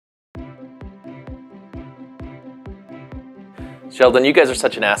Sheldon, you guys are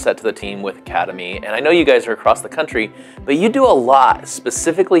such an asset to the team with Academy, and I know you guys are across the country, but you do a lot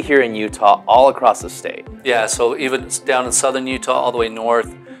specifically here in Utah, all across the state. Yeah, so even down in southern Utah, all the way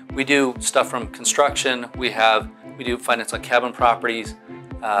north, we do stuff from construction. We do finance on cabin properties,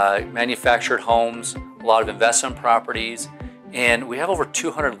 manufactured homes, a lot of investment properties, and we have over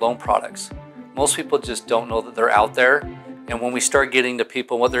 200 loan products. Most people just don't know that they're out there, and when we start getting to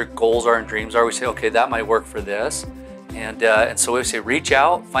people what their goals are and dreams are, we say, okay, that might work for this. And so we say, reach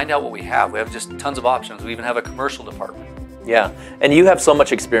out, find out what we have. We have just tons of options. We even have a commercial department. Yeah, and you have so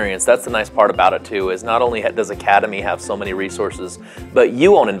much experience. That's the nice part about it too, is not only does Academy have so many resources, but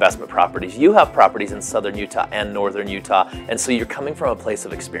you own investment properties. You have properties in southern Utah and northern Utah, and so you're coming from a place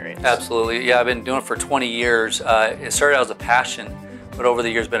of experience. Absolutely, yeah, I've been doing it for 20 years. It started out as a passion, but over the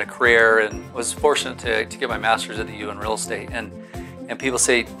years been a career, and was fortunate to get my master's at the U in real estate. And people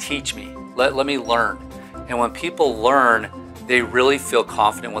say, teach me, let me learn. And when people learn, they really feel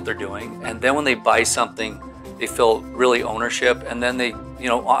confident in what they're doing. And then when they buy something, they feel really ownership. And then they,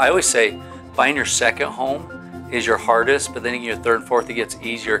 I always say, buying your second home is your hardest, but then your third and fourth, it gets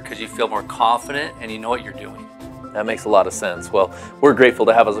easier because you feel more confident and you know what you're doing. That makes a lot of sense. Well, we're grateful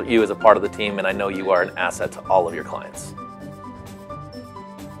to have you as a part of the team, and I know you are an asset to all of your clients.